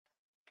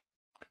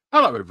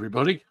Hello,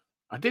 everybody.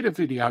 I did a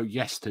video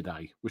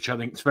yesterday, which I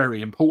think is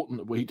very important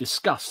that we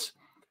discuss.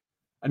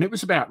 And it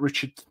was about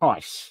Richard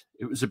Tice.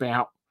 It was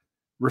about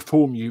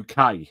Reform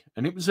UK.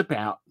 And it was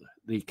about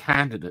the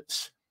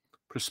candidates,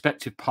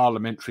 prospective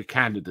parliamentary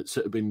candidates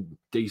that have been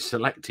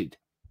deselected.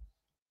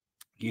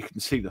 You can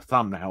see the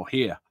thumbnail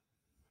here.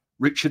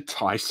 Richard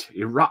Tice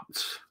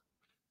erupts.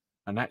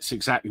 And that's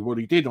exactly what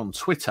he did on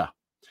Twitter.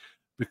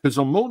 Because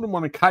on more than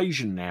one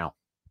occasion now,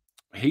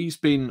 he's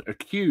been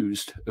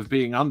accused of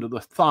being under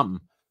the thumb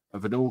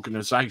of an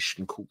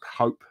organisation called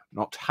Hope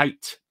Not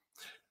Hate.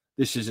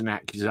 This is an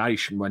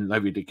accusation when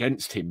levied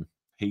against him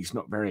he's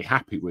not very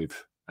happy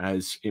with,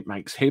 as it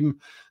makes him,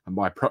 and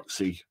by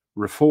proxy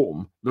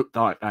Reform, look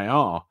like they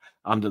are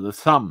under the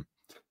thumb.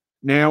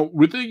 Now,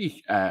 with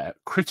the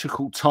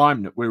critical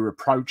time that we're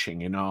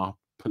approaching in our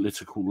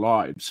political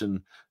lives and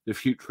the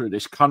future of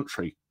this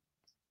country,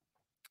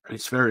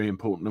 it's very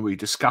important that we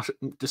discuss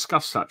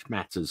such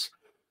matters,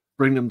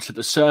 bring them to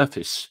the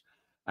surface,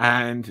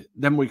 and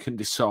then we can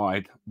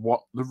decide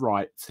what the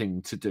right thing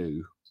to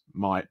do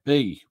might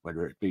be,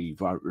 whether it be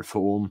vote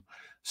reform,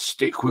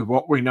 stick with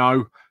what we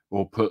know,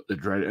 or put the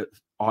dreaded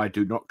I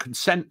do not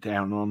consent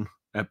down on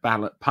a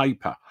ballot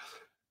paper.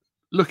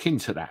 Look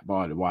into that,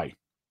 by the way.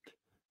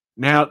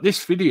 Now,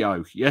 this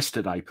video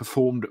yesterday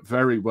performed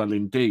very well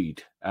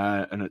indeed,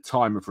 and at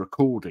time of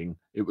recording,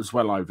 it was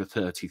well over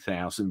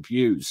 30,000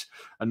 views,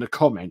 and the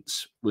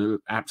comments were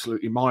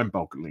absolutely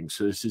mind-boggling.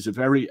 So this is a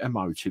very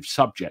emotive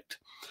subject.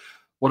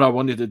 What I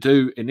wanted to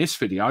do in this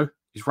video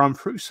is run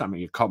through some of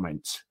your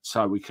comments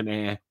so we can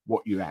hear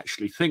what you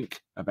actually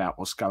think about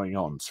what's going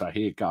on. So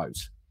here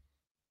goes.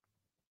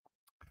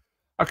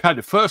 Okay,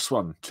 the first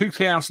one,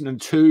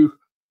 2002,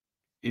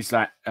 is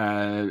that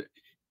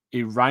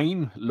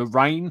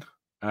Lorraine,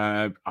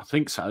 I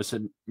think so. It's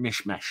a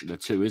mishmash of the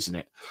two, isn't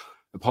it?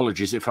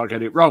 Apologies if I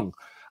get it wrong.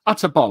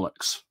 Utter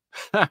bollocks.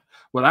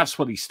 Well, that's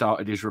what he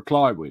started his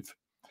reply with.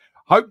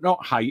 Hope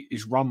Not Hate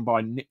is run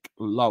by Nick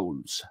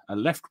Lowles, a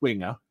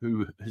left-winger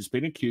who has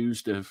been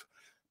accused of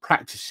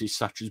practices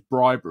such as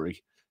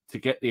bribery to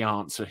get the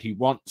answer he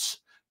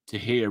wants to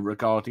hear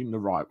regarding the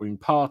right-wing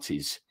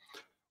parties.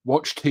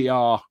 Watch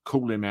TR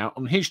call him out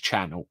on his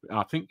channel.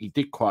 I think he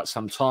did quite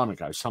some time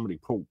ago. Somebody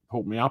pulled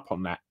me up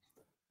on that.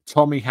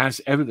 Tommy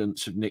has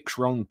evidence of Nick's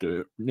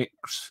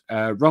wrongdoings.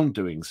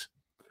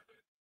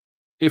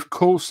 Of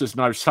course, there's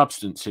no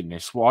substance in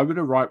this. Why would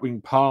a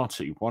right-wing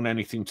party want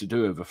anything to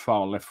do with a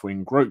far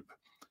left-wing group?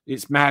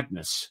 It's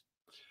madness.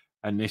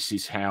 And this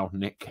is how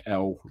Nick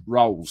L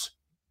rolls.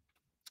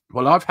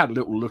 Well, I've had a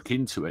little look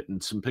into it,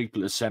 and some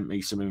people have sent me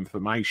some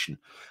information.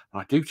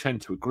 I do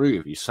tend to agree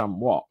with you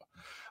somewhat.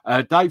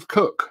 Dave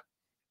Cook,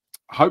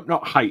 Hope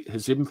Not Hate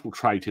has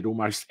infiltrated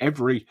almost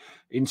every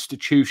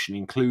institution,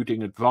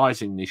 including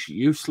advising this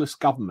useless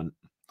government.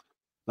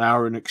 They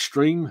are an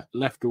extreme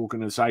left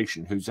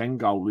organisation whose end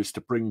goal is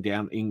to bring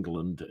down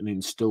England and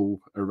install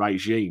a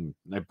regime.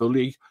 They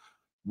bully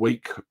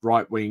weak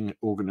right-wing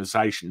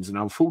organisations, and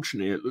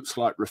unfortunately it looks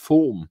like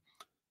Reform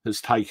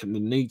has taken the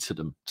knee to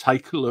them.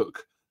 Take a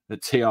look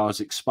at TR's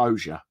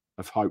exposure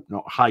of Hope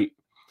Not Hate.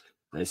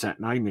 There's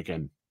that name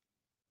again.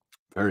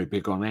 Very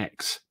big on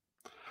X.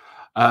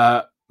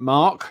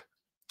 Mark,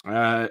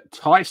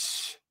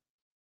 Tice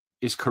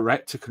is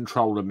correct to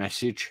control the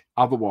message.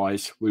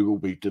 Otherwise, we will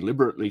be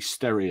deliberately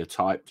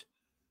stereotyped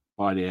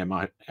by the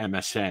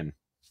MSN.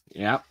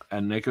 Yeah,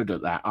 and they're good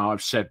at that.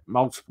 I've said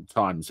multiple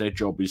times their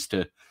job is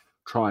to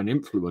try and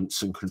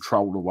influence and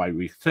control the way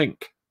we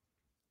think.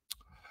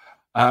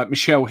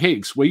 Michelle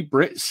Higgs, we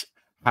Brits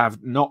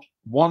have not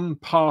one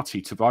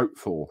party to vote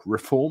for.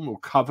 Reform will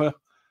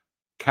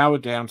cower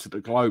down to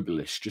the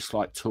globalists, just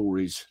like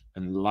Tories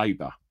and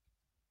Labour.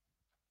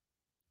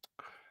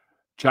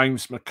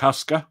 James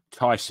McCusker,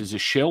 Tice is a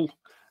shill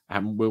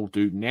and will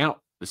do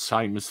now the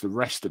same as the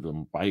rest of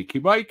them. Wakey,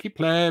 wakey,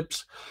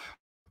 plebs.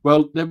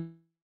 Well, there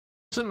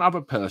was another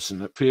person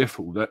that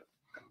fearful that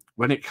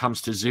when it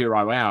comes to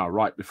 0 hour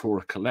right before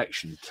a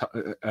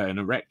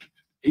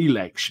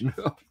election,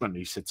 when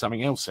he said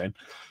something else then,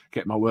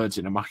 get my words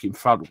in a mucking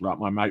fuddle like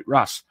my mate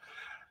Russ,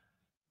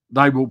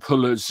 they will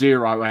pull a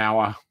 0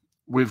 hour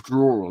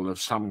withdrawal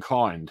of some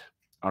kind.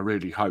 I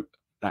really hope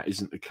that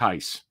isn't the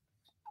case.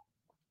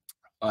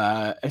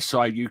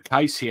 SIUK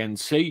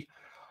CNC,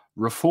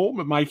 Reform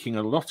are making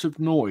a lot of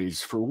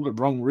noise for all the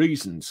wrong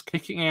reasons,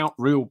 kicking out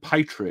real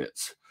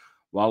patriots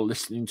while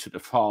listening to the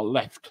far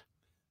left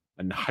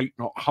and hate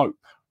not hope.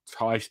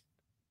 Tice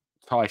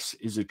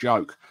is a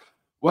joke.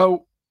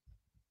 Well,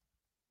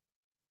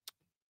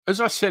 as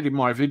I said in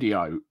my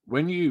video,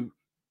 when you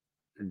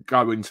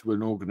go into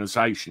an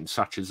organisation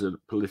such as a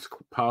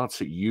political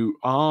party, you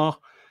are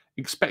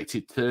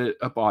expected to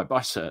abide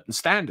by certain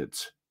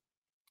standards.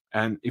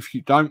 And if you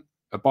don't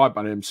abide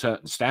by them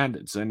certain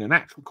standards, then an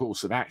actual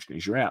course of action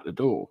is you're out the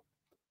door.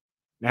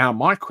 Now,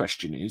 my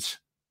question is,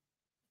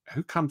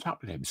 who comes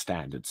up with them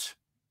standards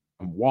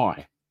and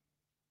why?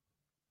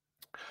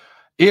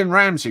 Ian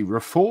Ramsey,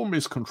 Reform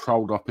is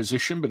controlled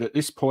opposition, but at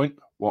this point,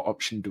 what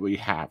option do we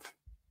have?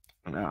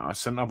 Now,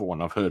 that's another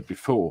one I've heard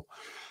before.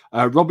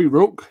 Robbie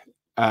Rook,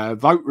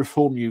 Vote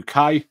Reform UK.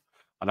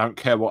 I don't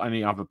care what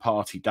any other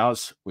party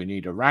does. We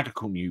need a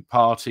radical new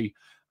party,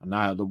 and they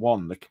are the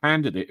one. The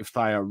candidate, if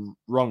they are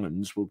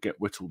wrong-uns, will get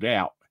whittled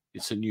out.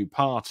 It's a new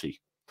party.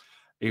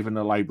 Even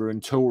the Labour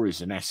and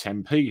Tories and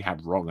SNP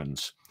have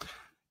wrong-uns.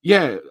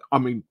 Yeah, I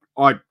mean,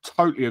 I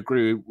totally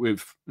agree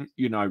with,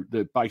 you know,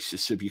 the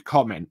basis of your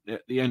comment.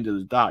 At the end of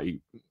the day,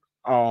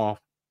 our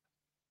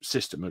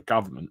system of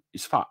government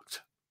is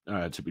fucked,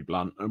 to be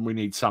blunt, and we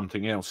need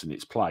something else in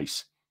its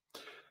place.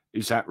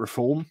 Is that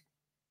reform?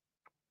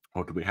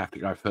 Or do we have to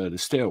go further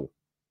still?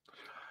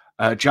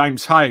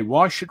 James Hay,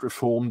 why should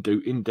Reform do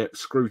in-depth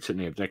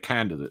scrutiny of their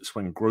candidates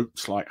when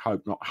groups like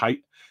Hope Not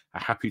Hate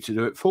are happy to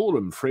do it for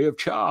them, free of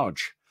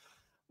charge?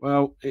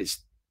 Well,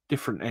 it's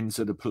different ends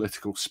of the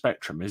political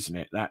spectrum, isn't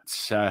it?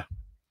 That's the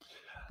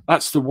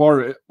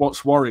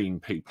what's worrying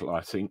people,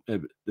 I think,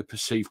 the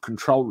perceived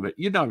control of it.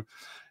 You know,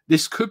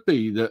 this could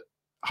be that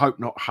Hope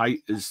Not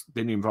Hate has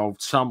been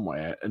involved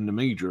somewhere and the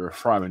media are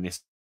throwing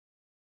this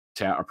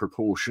out of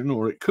proportion,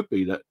 or it could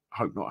be that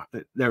Hope Not,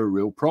 they're a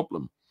real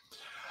problem.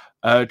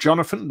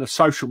 Jonathan, the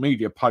social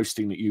media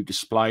posting that you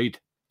displayed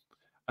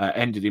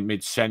ended in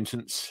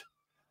mid-sentence.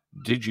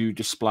 Did you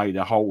display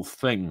the whole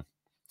thing?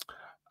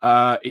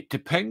 It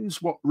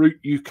depends what route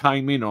you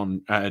came in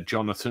on,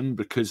 Jonathan,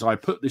 because I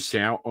put this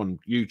out on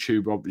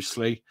YouTube,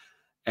 obviously,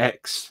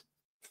 X,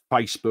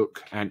 Facebook,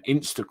 and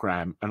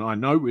Instagram. And I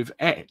know with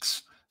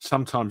X,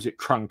 sometimes it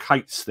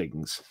truncates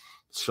things.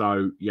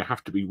 So you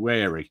have to be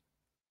wary.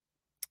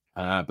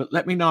 But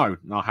let me know,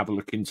 and I'll have a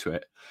look into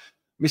it.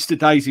 Mr.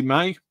 Daisy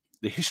May,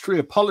 the history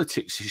of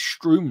politics is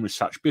strewn with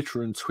such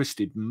bitter and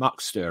twisted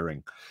muck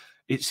stirring.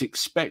 It's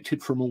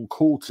expected from all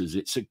quarters.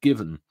 It's a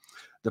given.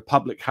 The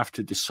public have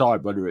to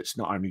decide whether it's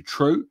not only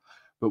true,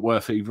 but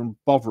worth even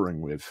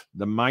bothering with.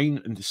 The main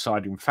and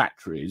deciding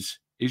factor is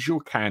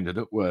your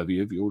candidate worthy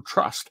of your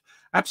trust?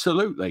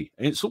 Absolutely.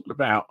 And it's all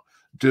about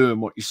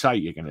doing what you say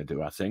you're going to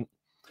do, I think.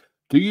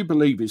 Do you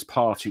believe his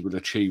party will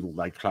achieve all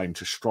they claim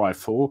to strive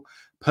for?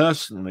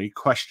 Personally,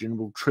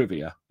 questionable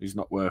trivia is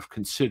not worth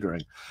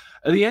considering.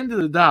 At the end of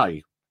the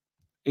day,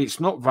 it's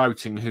not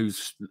voting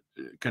who's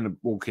going to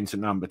walk into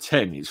number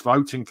 10. It's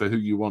voting for who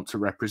you want to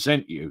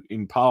represent you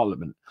in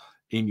Parliament,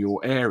 in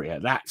your area.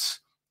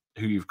 That's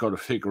who you've got to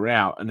figure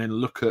out, and then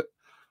look at,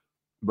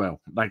 well,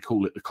 they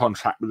call it the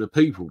contract with the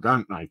people,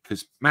 don't they?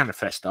 Because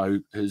manifesto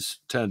has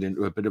turned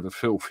into a bit of a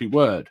filthy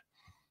word.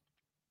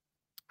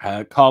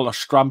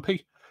 Carlos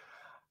Strumpy,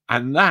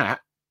 and that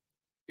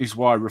is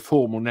why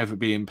Reform will never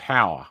be in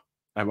power.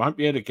 They won't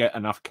be able to get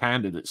enough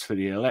candidates for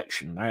the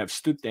election. They have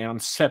stood down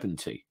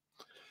 70.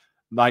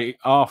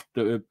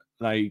 After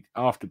be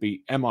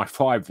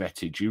MI5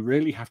 vetted, you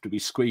really have to be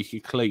squeaky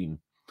clean.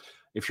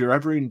 If you're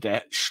ever in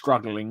debt,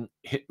 struggling,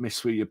 hit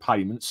miss with your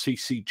payments,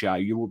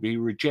 CCJ, you will be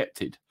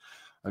rejected.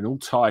 And all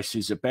Tice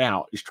is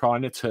about is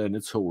trying to turn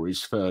the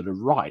Tories further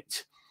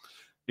right.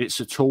 It's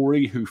a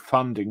Tory who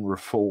funding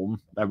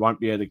Reform. They won't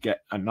be able to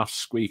get enough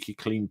squeaky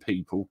clean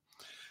people.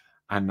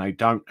 And they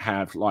don't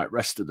have, like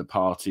rest of the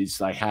parties,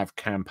 they have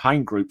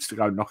campaign groups to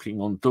go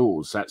knocking on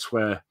doors. That's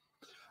where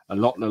a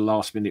lot of the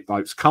last-minute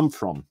votes come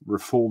from.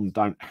 Reform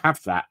don't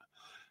have that.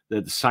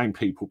 They're the same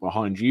people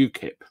behind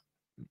UKIP.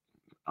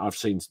 I've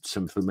seen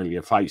some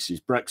familiar faces.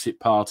 Brexit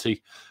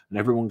Party and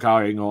everyone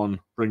going on,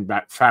 bring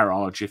back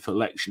Farage if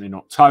election in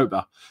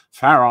October.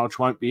 Farage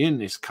won't be in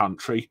this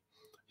country.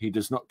 He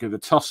does not give a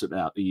toss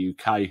about the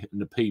UK and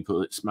the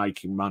people it's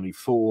making money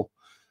for.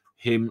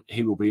 He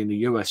will be in the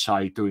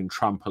USA doing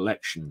Trump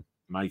election,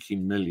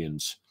 making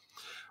millions.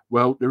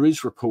 Well, there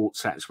is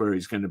reports that's where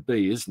he's going to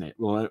be, isn't it?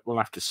 We'll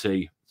have to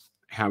see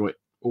how it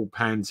all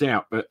pans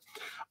out. But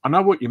I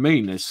know what you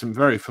mean. There's some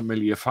very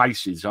familiar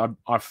faces.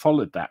 I've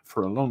followed that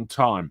for a long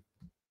time.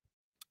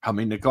 I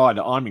mean, the guy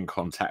that I'm in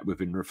contact with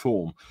in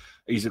Reform,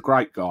 he's a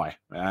great guy,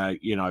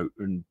 you know,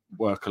 and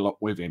work a lot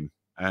with him.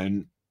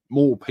 And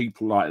more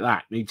people like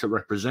that need to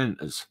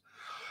represent us.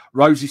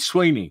 Rosie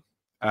Sweeney.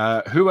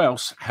 Who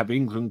else have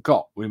England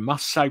got? We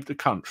must save the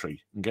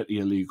country and get the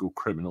illegal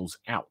criminals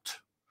out.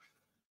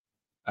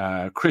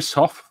 Chris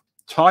Hoff,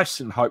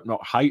 Tice and Hope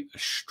Not Hate, a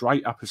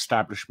straight-up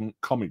establishment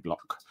commie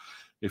block.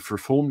 If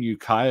Reform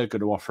UK are going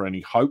to offer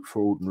any hope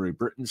for ordinary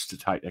Britons to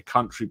take their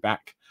country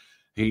back,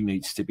 he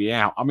needs to be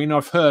out. I mean,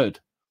 I've heard,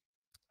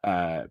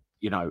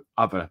 you know,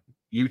 other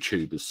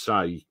YouTubers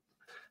say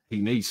he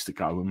needs to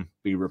go and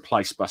be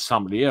replaced by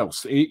somebody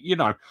else. You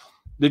know,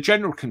 the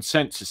general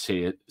consensus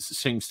here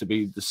seems to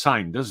be the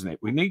same, doesn't it?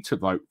 We need to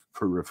vote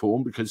for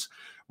Reform because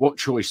what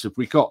choice have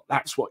we got?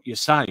 That's what you're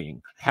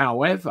saying.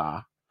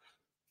 However,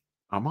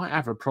 I might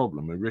have a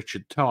problem with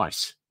Richard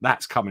Tice.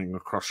 That's coming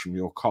across from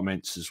your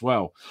comments as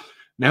well.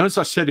 Now, as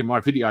I said in my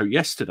video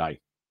yesterday,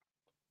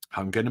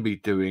 I'm going to be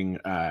doing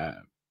a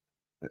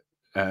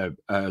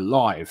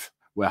live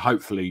where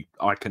hopefully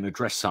I can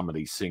address some of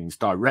these things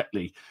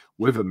directly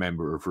with a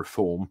member of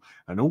Reform.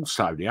 And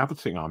also the other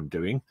thing I'm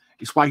doing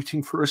is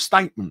waiting for a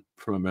statement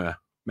from a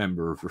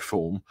member of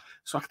Reform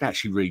so I can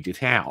actually read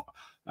it out.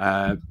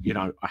 You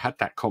know, I had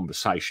that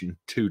conversation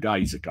 2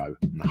 days ago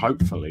and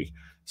hopefully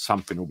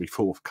something will be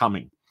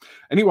forthcoming.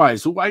 Anyway,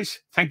 as always,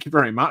 thank you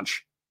very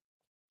much.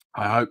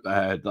 I hope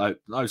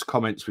those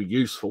comments were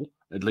useful.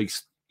 At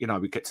least, you know,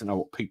 we get to know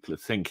what people are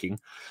thinking.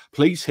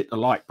 Please hit the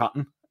like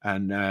button,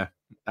 and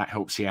that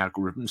helps the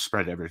algorithm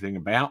spread everything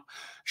about.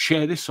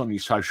 Share this on your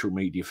social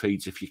media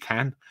feeds if you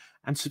can,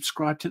 and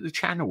subscribe to the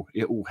channel.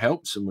 It all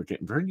helps, and we're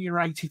getting very near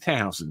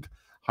 80,000.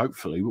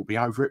 Hopefully, we'll be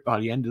over it by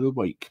the end of the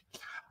week.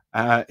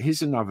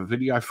 Here's another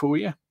video for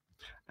you.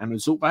 And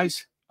as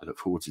always, I look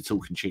forward to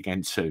talking to you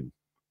again soon.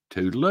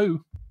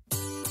 Toodaloo.